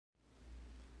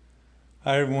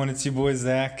Hi everyone, it's your boy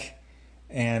Zach,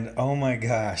 and oh my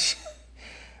gosh,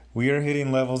 we are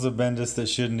hitting levels of Bendis that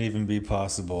shouldn't even be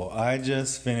possible. I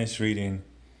just finished reading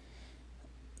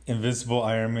Invincible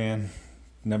Iron Man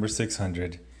number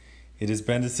 600. It is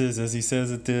Bendis's, as he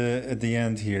says at the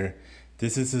end here,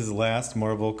 this is his last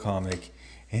Marvel comic,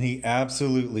 and he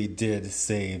absolutely did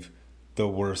save the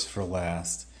worst for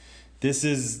last. This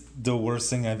is the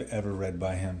worst thing I've ever read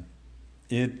by him.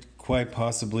 It quite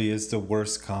possibly is the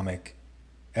worst comic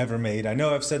ever made. I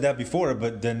know I've said that before,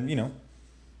 but then,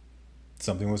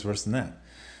 something was worse than that.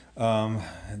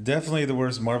 Definitely the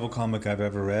worst Marvel comic I've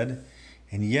ever read.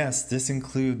 And yes, this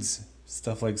includes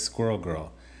stuff like Squirrel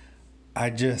Girl. I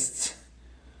just...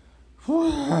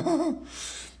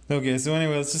 Okay, so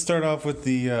anyway, let's just start off with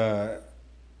the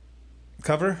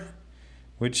cover,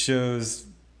 which shows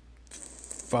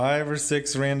 5 or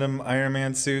 6 random Iron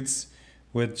Man suits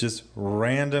with just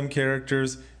random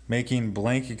characters making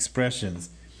blank expressions.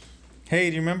 Hey,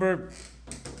 do you remember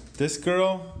this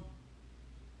girl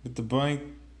with the blank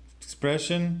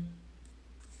expression?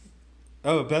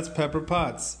 Oh, that's Pepper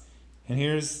Potts. And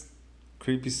here's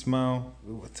Creepy Smile.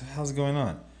 What the hell's going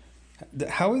on?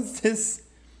 How is this?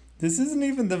 This isn't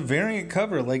even the variant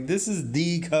cover. Like, this is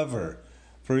the cover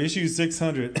for issue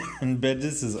 600. And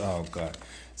Bendis is, oh God.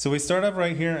 So we start up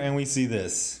right here and we see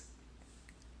this.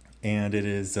 And it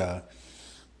is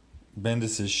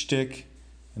Bendis' shtick,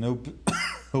 an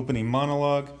opening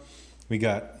monologue. We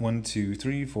got 1, 2,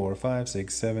 3, 4, 5,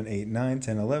 6, 7, 8, 9,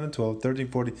 10, 11, 12, 13,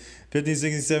 14, 15,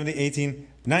 16, 17, 18,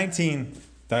 19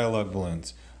 dialogue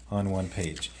balloons on one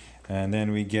page. And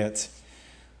then we get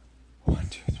 1,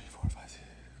 2, 3, 4, 5,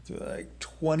 6, like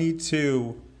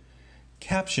 22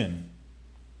 caption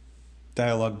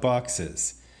dialogue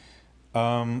boxes.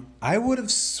 I would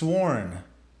have sworn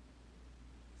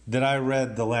that I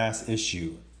read the last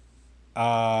issue.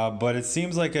 But it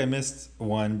seems like I missed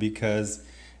one because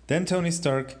then Tony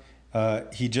Stark,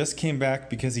 he just came back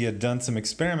because he had done some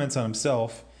experiments on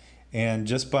himself, and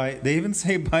they even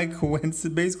say by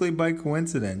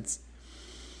coincidence,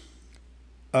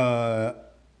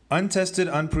 untested,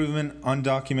 unproven,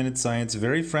 undocumented science,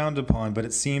 very frowned upon, but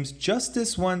it seems just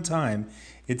this one time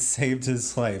it saved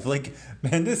his life. Like,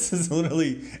 Bendis is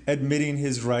literally admitting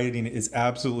his writing is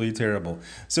absolutely terrible.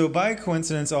 So by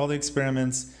coincidence, all the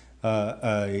experiments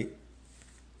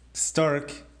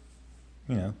Stark,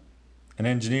 an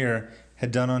engineer,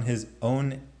 had done on his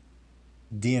own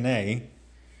DNA,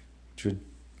 which would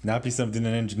not be something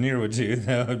an engineer would do.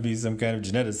 That would be some kind of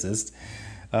geneticist.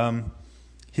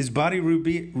 His body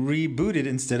rebooted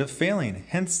instead of failing,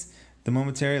 hence the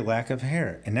momentary lack of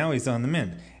hair. And now he's on the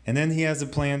mend. And then he has a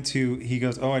plan he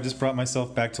goes, oh, I just brought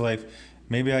myself back to life.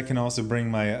 Maybe I can also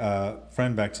bring my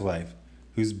friend back to life,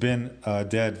 who's been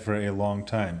dead for a long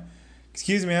time.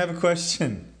 Excuse me, I have a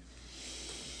question.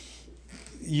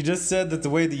 You just said that the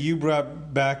way that you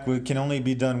brought back can only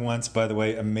be done once, by the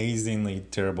way, amazingly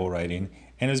terrible writing.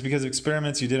 And it was because of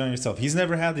experiments you did on yourself. He's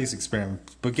never had these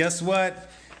experiments. But guess what?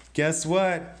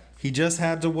 He just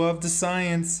had to love the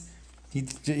science.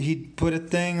 He put a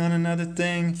thing on another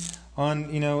thing on,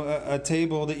 a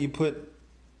table that you put...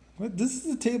 What? This is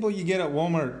the table you get at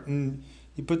Walmart, and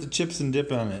you put the chips and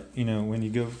dip on it, when you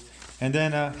go... And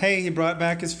then, hey, he brought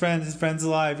back his friend. His friend's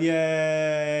alive.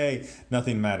 Yay!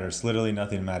 Nothing matters. Literally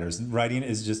nothing matters. Writing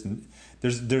is just...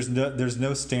 There's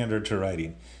no standard to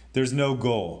writing. There's no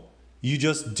goal. You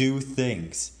just do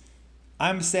things.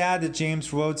 I'm sad that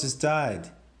James Rhodes has died.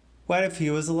 What if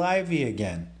he was alive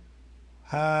again?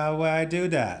 How would I do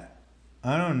that?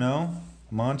 I don't know.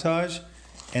 Montage.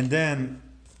 And then...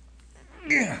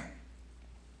 This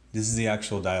is the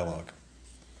actual dialogue.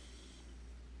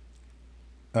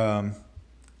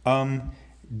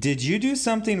 Did you do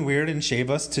something weird and shave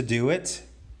us to do it?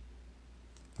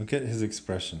 Look at his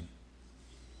expression.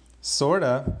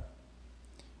 Sorta.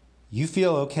 You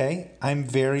feel okay? I'm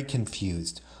very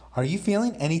confused. Are you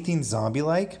feeling anything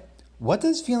zombie-like? What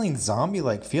does feeling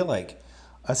zombie-like feel like?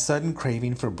 A sudden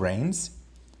craving for brains?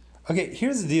 Okay,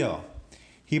 here's the deal.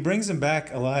 He brings him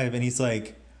back alive and he's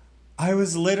like, I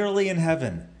was literally in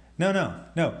heaven. No.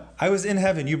 I was in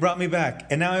heaven. You brought me back.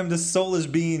 And now the soul is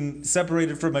being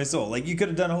separated from my soul. Like, you could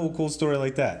have done a whole cool story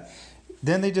like that.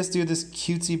 Then they just do this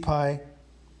cutesy pie.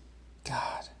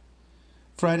 God.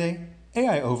 Friday,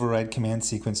 AI override command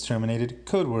sequence terminated.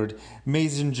 Code word,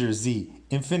 Messenger Z.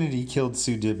 Infinity killed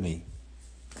Sue Dibney.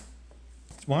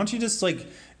 Why don't you just,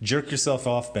 jerk yourself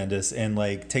off, Bendis, and,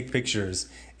 take pictures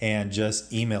and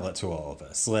just email it to all of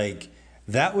us?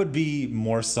 That would be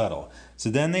more subtle. So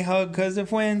then they hug because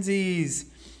of Wednesdays.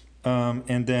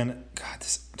 And then, God,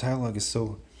 this dialogue is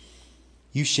so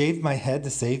You shaved my head to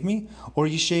save me? Or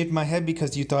you shaved my head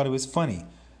because you thought it was funny?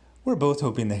 We're both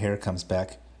hoping the hair comes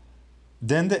back.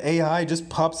 Then the AI just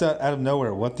pops out of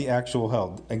nowhere. What the actual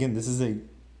hell? Again, this is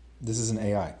an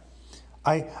AI.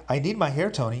 I need my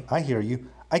hair, Tony. I hear you.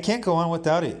 I can't go on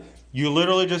without it. You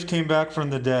literally just came back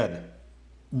from the dead.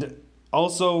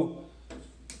 Also,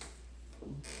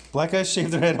 black guys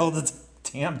shave their head all the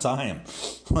damn time.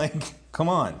 Like, come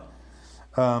on.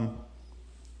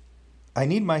 I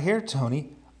need my hair,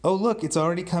 Tony. Oh, look, it's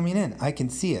already coming in. I can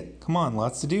see it. Come on,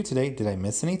 lots to do today. Did I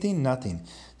miss anything? Nothing.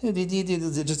 It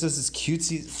just does this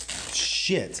cutesy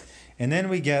shit. And then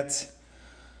we get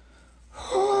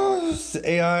the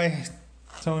AI,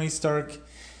 Tony Stark.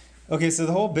 Okay, so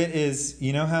the whole bit is,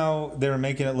 you know how they were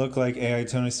making it look like AI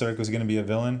Tony Stark was going to be a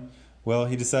villain? Well,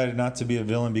 he decided not to be a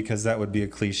villain because that would be a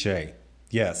cliche.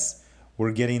 Yes,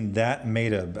 we're getting that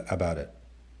meta about it.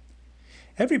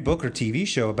 Every book or TV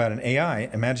show about an AI,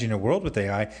 imagining a world with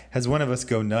AI, has one of us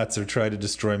go nuts or try to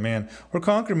destroy man or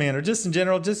conquer man or just in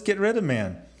general just get rid of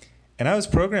man. And I was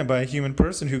programmed by a human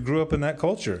person who grew up in that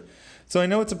culture. So I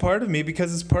know it's a part of me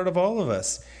because it's part of all of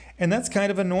us. And that's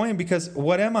kind of annoying because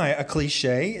what am I, a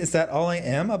cliche? Is that all I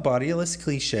am, a bodiless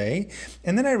cliche?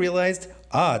 And then I realized,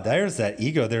 there's that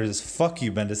ego. There's fuck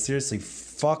you, Bendis. Seriously,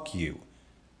 fuck you.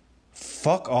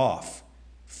 Fuck off.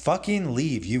 Fucking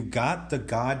leave. You got the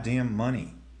goddamn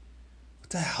money. What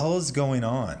the hell is going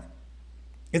on?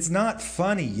 It's not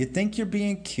funny. You think you're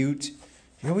being cute.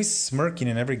 You're always smirking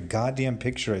in every goddamn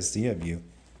picture I see of you.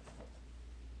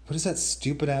 What is that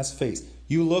stupid ass face?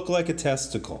 You look like a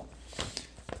testicle.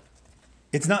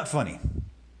 It's not funny.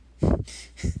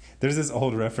 There's this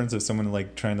old reference of someone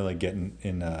like trying to like get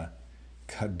in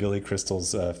Billy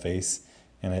Crystal's face,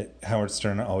 and Howard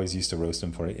Stern always used to roast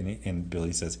him for it. And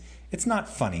Billy says, "It's not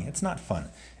funny. It's not fun.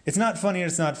 It's not funny. Or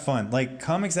it's not fun. Like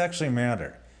comics actually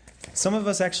matter. Some of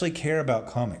us actually care about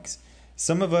comics.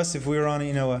 Some of us, if we were on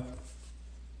a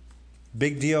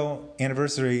big deal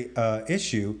anniversary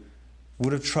issue,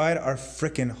 would have tried our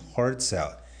frickin' hearts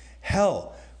out.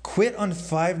 Hell." Quit on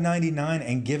 $5.99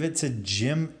 and give it to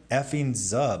Jim effing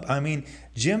Zub. I mean,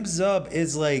 Jim Zub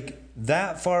is like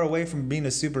that far away from being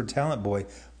a super talent boy,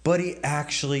 but he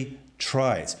actually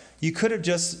tries. You could have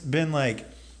just been like,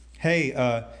 hey,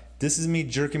 this is me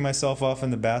jerking myself off in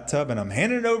the bathtub and I'm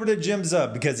handing it over to Jim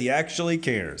Zub because he actually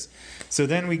cares. So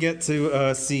then we get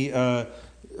to see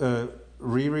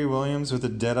Riri Williams with a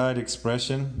dead-eyed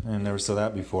expression. I never saw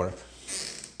that before.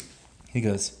 He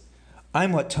goes,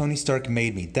 "I'm what Tony Stark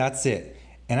made me. That's it.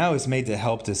 And I was made to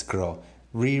help this girl.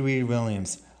 Riri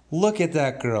Williams. Look at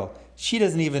that girl. She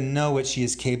doesn't even know what she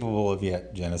is capable of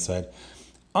yet." Genocide.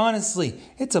 "Honestly,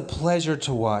 it's a pleasure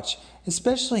to watch.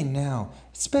 Especially now.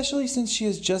 Especially since she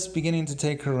is just beginning to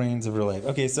take her reins of her life."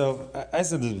 Okay, so I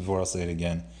said this before. I'll say it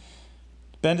again.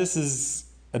 Bendis has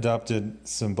adopted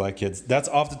some black kids. That's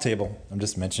off the table. I'm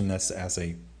just mentioning this as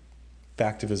a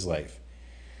fact of his life.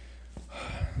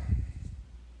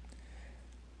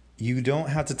 You don't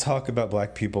have to talk about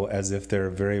black people as if they're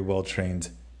very well-trained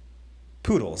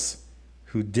poodles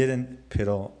who didn't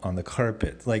piddle on the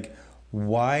carpet. Like,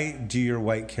 why do your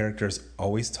white characters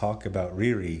always talk about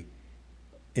Riri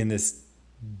in this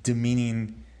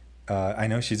demeaning, I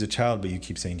know she's a child, but you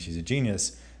keep saying she's a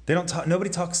genius. They don't talk, nobody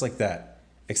talks like that,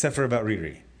 except for about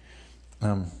Riri.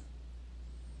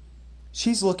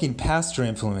 She's looking past her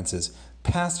influences,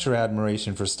 past her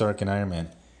admiration for Stark and Iron Man.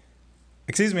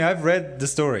 Excuse me, I've read the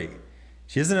story.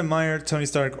 She doesn't admire Tony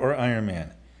Stark or Iron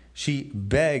Man. She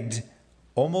begged,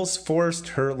 almost forced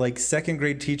her like second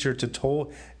grade teacher to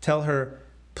tell her,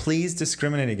 please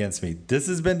discriminate against me. This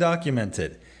has been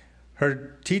documented.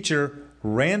 Her teacher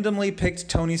randomly picked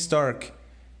Tony Stark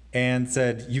and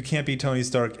said, you can't be Tony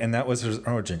Stark, and that was her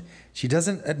origin. She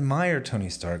doesn't admire Tony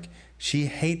Stark. She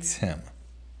hates him.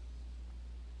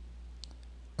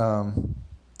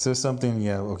 So something,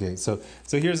 yeah, okay. So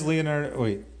here's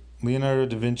Leonardo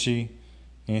da Vinci,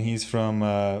 and he's from,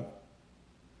 I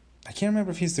can't remember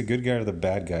if he's the good guy or the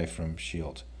bad guy from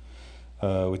S.H.I.E.L.D.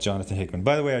 With Jonathan Hickman.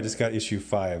 By the way, I just got issue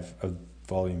 5 of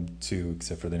volume 2,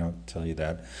 except for they don't tell you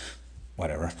that.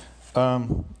 Whatever.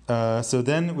 So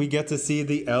then we get to see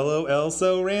the LOL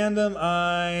so random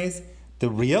eyes. The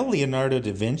real Leonardo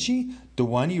da Vinci? The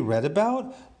one you read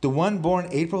about? The one born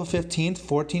April 15th,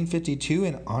 1452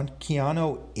 in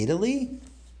Anciano, Italy?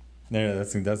 No,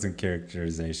 that's a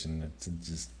characterization. It's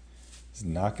just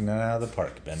knocking it out of the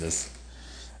park, Bendis.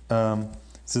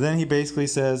 So then he basically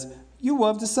says, you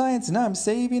love the science and I'm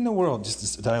saving the world. Just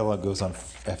this dialogue goes on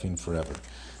effing forever.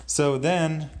 So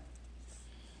then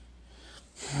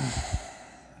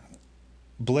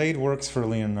Blade works for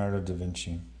Leonardo da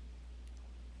Vinci.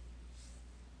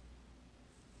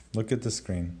 Look at the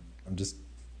screen. I'm just...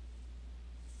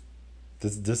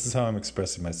 This is how I'm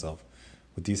expressing myself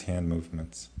with these hand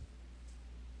movements.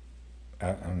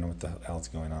 I don't know what the hell's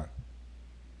going on.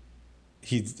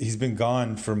 He's been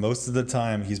gone for most of the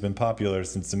time. He's been popular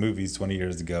since the movies 20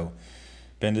 years ago.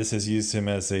 Bendis has used him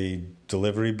as a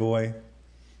delivery boy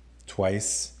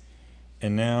twice.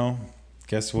 And now,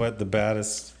 guess what? The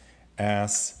baddest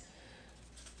ass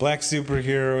black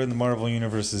superhero in the Marvel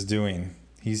Universe is doing.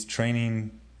 He's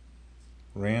training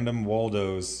random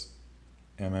Waldos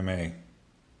MMA.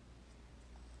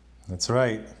 That's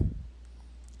right.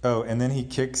 Oh, and then he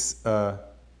kicks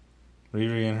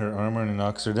Riri in her armor and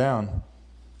knocks her down.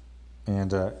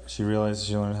 And she realizes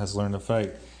she has learned to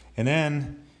fight. And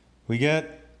then we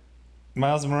get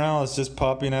Miles Morales just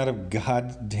popping out of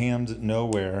goddamned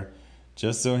nowhere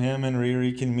just so him and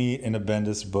Riri can meet in a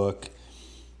Bendis book.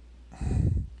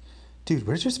 Dude,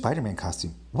 where's your Spider-Man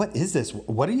costume? What is this?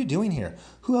 What are you doing here?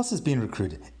 Who else is being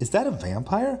recruited? Is that a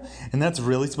vampire? And that's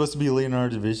really supposed to be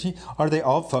Leonardo da Vinci? Are they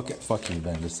all fuck you,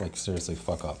 Bendis? Like, seriously,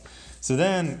 fuck off. So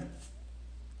then...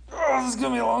 Oh, this is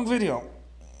going to be a long video.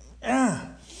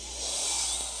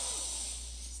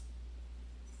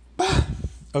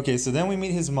 Okay, so then we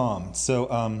meet his mom. So,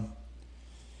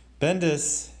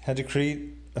 Bendis had to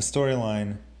create a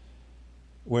storyline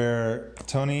where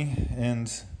Tony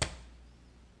and...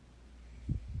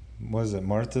 What is it?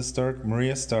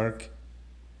 Maria Stark.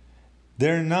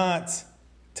 They're not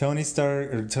Tony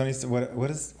Stark or Tony.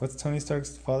 What's Tony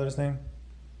Stark's father's name?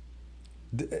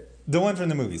 The one from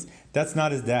the movies. That's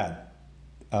not his dad.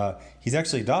 He's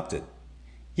actually adopted.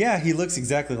 Yeah, he looks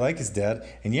exactly like his dad,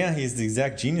 and yeah, he's the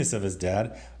exact genius of his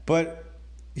dad. But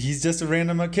he's just a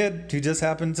random kid who just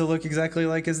happened to look exactly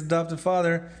like his adopted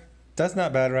father. That's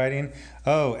not bad writing.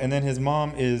 Oh, and then his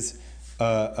mom is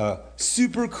a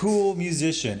super cool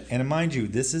musician. And mind you,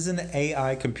 this is an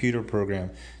AI computer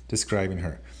program describing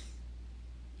her.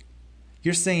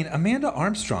 You're saying Amanda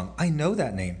Armstrong. I know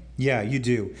that name. Yeah, you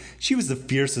do. She was the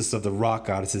fiercest of the rock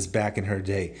goddesses back in her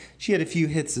day. She had a few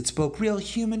hits that spoke real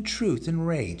human truth and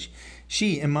rage.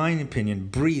 She, in my opinion,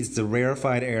 breathes the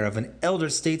rarefied air of an elder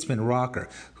statesman rocker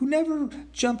who never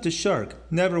jumped a shark,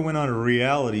 never went on a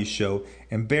reality show,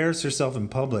 embarrassed herself in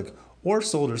public, or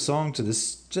sold her song to the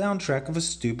soundtrack of a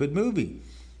stupid movie.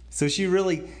 So she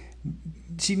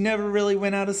never really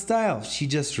went out of style. She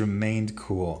just remained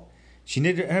cool. She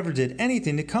never did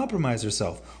anything to compromise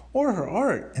herself or her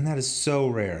art, and that is so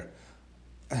rare.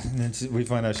 And then we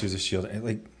find out she was a S.H.I.E.L.D.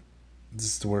 Like, this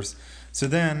is the worst. So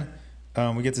then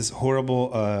we get this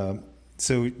horrible...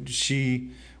 so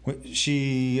she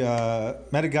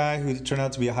met a guy who turned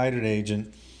out to be a Hydra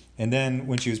agent, and then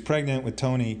when she was pregnant with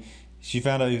Tony... She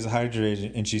found out he was a Hydra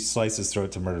agent, and she sliced his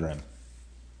throat to murder him.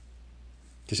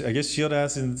 I guess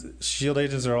S.H.I.E.L.D.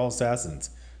 agents are all assassins.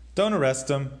 Don't arrest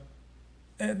him.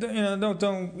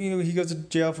 Don't. He goes to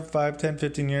jail for 5, 10,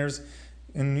 15 years,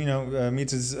 and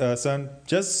meets his son.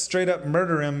 Just straight up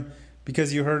murder him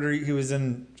because you heard he was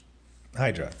in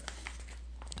Hydra.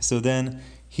 So then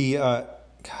he, God.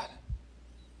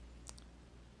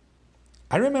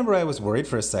 I remember I was worried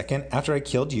for a second after I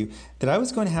killed you that I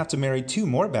was going to have to marry 2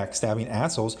 more backstabbing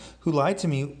assholes who lied to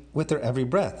me with their every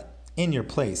breath. In your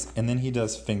place. And then he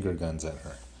does finger guns at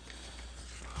her.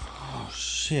 Oh,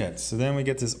 shit. So then we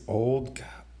get this old,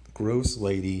 gross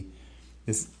lady.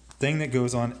 This thing that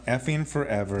goes on effing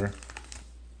forever.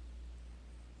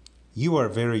 You are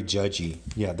very judgy.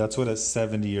 Yeah, that's what a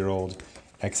 70-year-old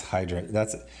ex-Hydra...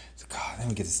 God, then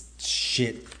we get this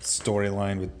shit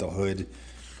storyline with the Hood.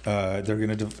 They're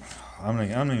gonna. I'm not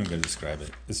even gonna describe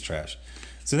it. It's trash.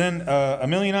 So then a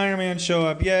million Iron Man show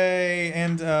up, yay!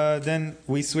 And then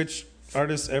we switch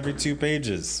artists every 2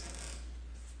 pages.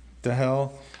 The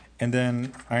hell? And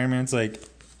then Iron Man's like,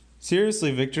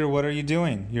 seriously, Victor, what are you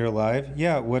doing? You're alive?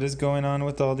 Yeah. What is going on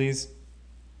with all these?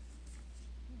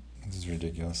 This is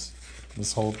ridiculous.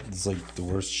 This is like the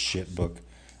worst shit book.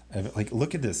 Like,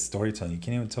 look at this storytelling. You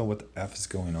can't even tell what the F is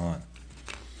going on.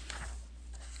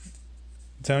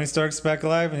 Tony Stark's back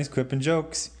alive and he's quipping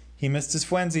jokes. He missed his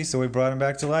frenzy, so we brought him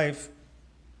back to life.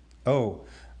 Oh,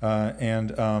 and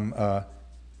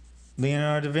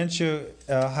Leonardo da Vinci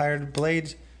hired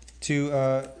Blade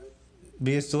to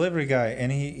be his delivery guy,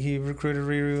 and he recruited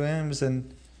Riri Williams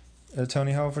and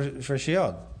Tony Ho for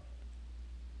S.H.I.E.L.D.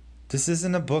 This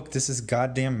isn't a book. This is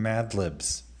goddamn Mad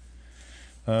Libs.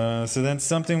 So then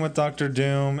something with Doctor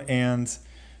Doom, and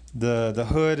the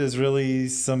Hood is really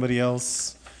somebody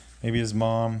else. Maybe his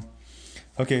mom.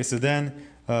 Okay, so then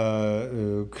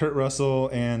Kurt Russell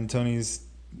and Tony's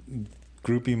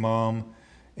groupie mom.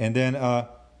 And then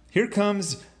here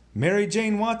comes Mary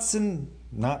Jane Watson,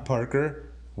 not Parker,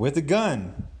 with a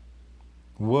gun.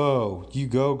 Whoa, you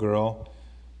go, girl.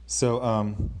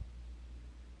 So,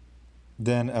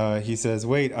 then he says,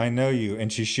 wait, I know you.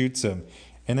 And she shoots him.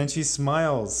 And then she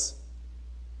smiles.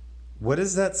 What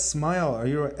is that smile? Are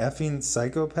you an effing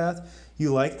psychopath?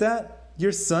 You like that?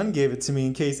 Your son gave it to me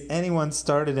in case anyone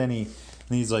started any.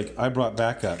 And he's like, I brought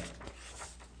backup.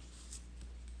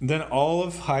 Then all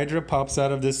of Hydra pops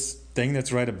out of this thing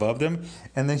that's right above them.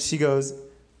 And then she goes,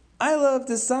 I love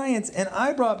the science and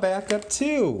I brought backup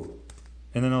too.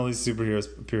 And then all these superheroes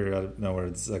appear out of nowhere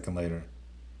a second later.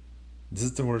 This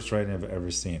is the worst writing I've ever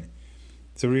seen.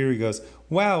 So Riri goes,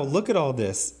 wow, look at all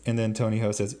this. And then Tony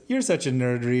Ho says, you're such a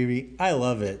nerd, Riri. I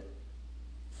love it.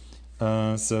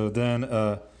 So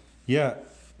then, yeah,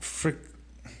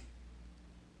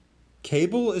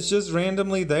 Cable is just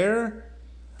randomly there.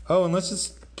 Oh, and let's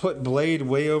just put Blade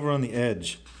way over on the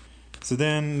edge. So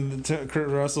then Kurt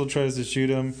Russell tries to shoot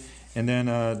him. And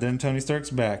then Tony Stark's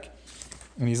back.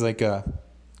 And he's like,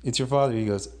 it's your father. He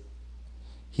goes,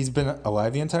 he's been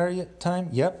alive the entire time?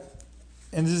 Yep.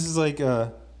 And this is like,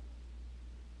 what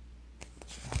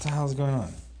the hell is going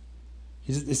on?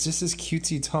 It's just this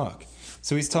cutesy talk.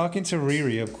 So he's talking to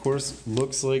Riri, of course,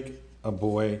 looks like a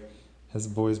boy, has a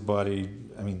boy's body.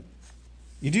 I mean,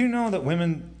 you do know that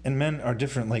women and men are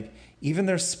different. Like, even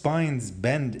their spines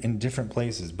bend in different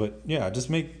places. But yeah, just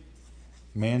make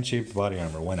man-shaped body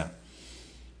armor. Why not?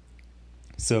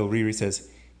 So Riri says,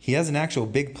 he has an actual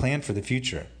big plan for the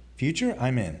future. Future?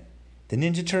 I'm in. The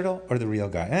Ninja Turtle or the real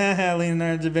guy?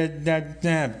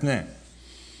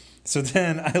 So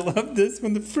then, I love this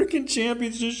when the freaking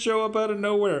champions just show up out of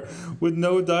nowhere with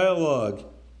no dialogue.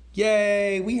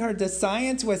 Yay, we heard the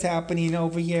science was happening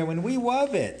over here and we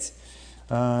love it.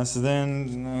 So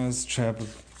then, it's trap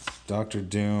of Dr.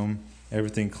 Doom.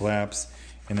 Everything collapses.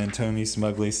 And then Tony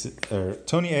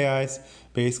AI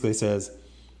basically says,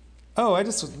 oh,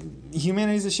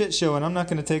 humanity's a shit show and I'm not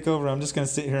going to take over. I'm just going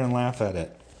to sit here and laugh at it.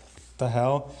 What the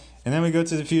hell? And then we go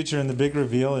to the future and the big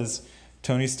reveal is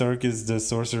Tony Stark is the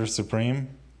Sorcerer Supreme.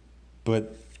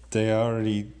 But they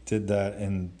already did that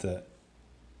in the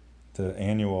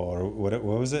annual, or what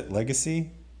was it?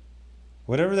 Legacy?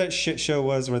 Whatever that shit show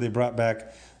was where they brought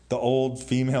back the old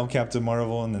female Captain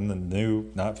Marvel and then the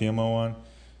new, not female one.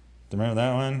 Remember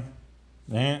that one?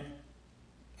 Eh?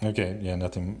 Okay, yeah,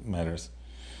 nothing matters.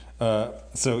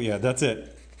 So yeah, that's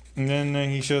it. And then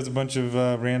he shows a bunch of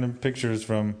random pictures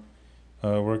from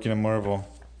working at Marvel.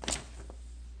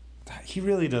 He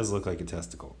really does look like a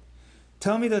testicle.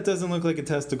 Tell me that doesn't look like a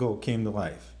testicle came to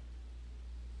life.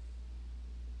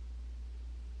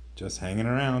 Just hanging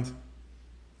around.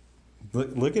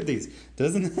 Look at these.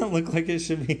 Doesn't that look like it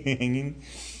should be hanging?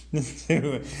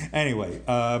 Anyway,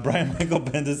 Brian Michael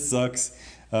Bendis sucks.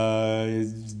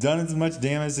 He's done as much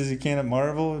damage as he can at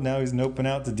Marvel. Now he's noping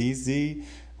out to DC,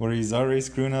 where he's already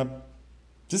screwing up.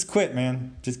 Just quit,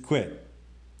 man. Just quit.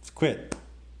 Just quit.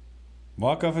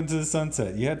 Walk off into the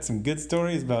sunset. You had some good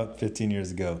stories about 15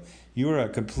 years ago. You are a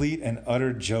complete and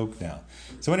utter joke now.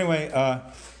 So anyway,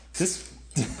 this...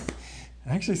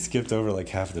 I actually skipped over like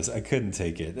half of this. I couldn't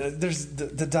take it. There's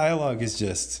the dialogue is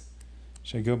just...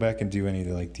 Should I go back and do any of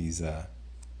like these...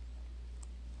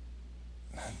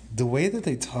 The way that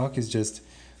they talk is just...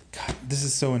 God, this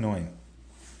is so annoying.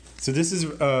 So this is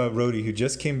Rhodey, who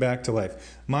just came back to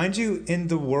life. Mind you, in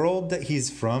the world that he's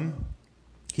from,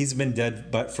 he's been dead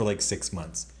but for like 6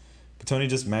 months. But Tony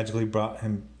just magically brought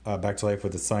him back to life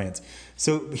with the science.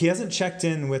 So he hasn't checked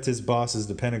in with his bosses,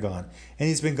 the Pentagon. And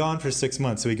he's been gone for 6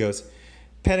 months. So he goes,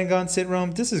 Pentagon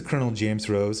Syndrome, this is Colonel James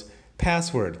Rose.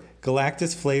 Password,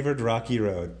 Galactus-flavored Rocky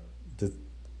Road.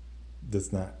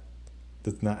 That's not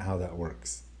how that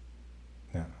works.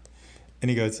 No. And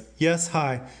he goes, yes,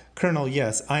 hi. Colonel,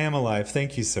 yes, I am alive.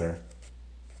 Thank you, sir.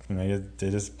 And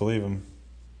they just believe him.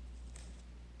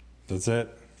 That's it.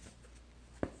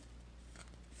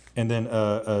 And then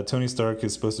Tony Stark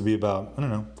is supposed to be about,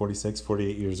 46,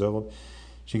 48 years old.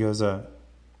 She goes,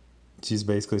 she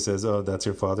basically says, oh, that's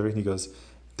your father. And he goes,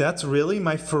 that's really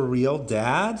my for real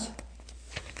dad?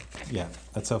 Yeah,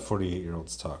 that's how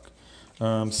 48-year-olds talk.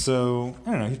 So,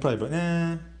 I don't know, he's probably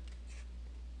about,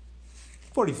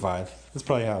 45. That's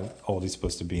probably how old he's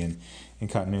supposed to be in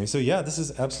continuity. So yeah, this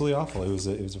is absolutely awful. It was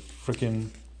a freaking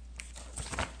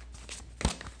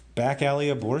back alley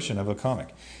abortion of a comic.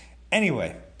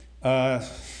 Anyway,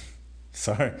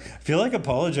 sorry. I feel like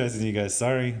apologizing to you guys.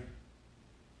 Sorry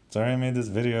I made this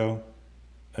video.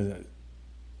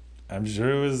 I'm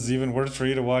sure it was even worse for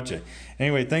you to watch it.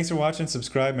 Anyway, thanks for watching.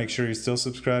 Subscribe. Make sure you're still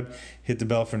subscribed. Hit the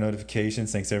bell for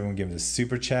notifications. Thanks to everyone giving the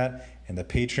super chat and the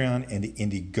Patreon and the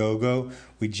Indiegogo.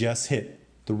 We just hit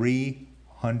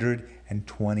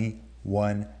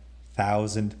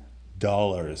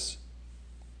 $321,000.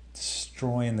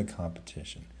 destroying the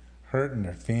competition, hurting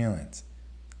their feelings,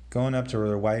 going up to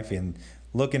their wifey and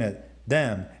looking at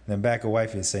them, and then back at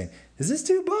wifey and saying, is this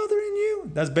too bothering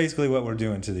you? That's basically what we're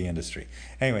doing to the industry.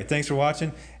 Anyway, thanks for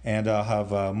watching, and I'll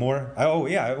have more. Oh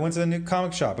yeah, I went to the new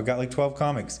comic shop. I got like 12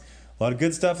 comics. A lot of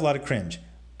good stuff, a lot of cringe.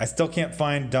 I still can't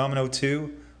find Domino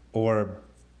 2 or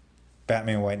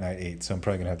Batman White Knight 8, so I'm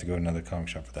probably going to have to go to another comic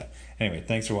shop for that. Anyway,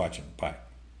 thanks for watching. Bye.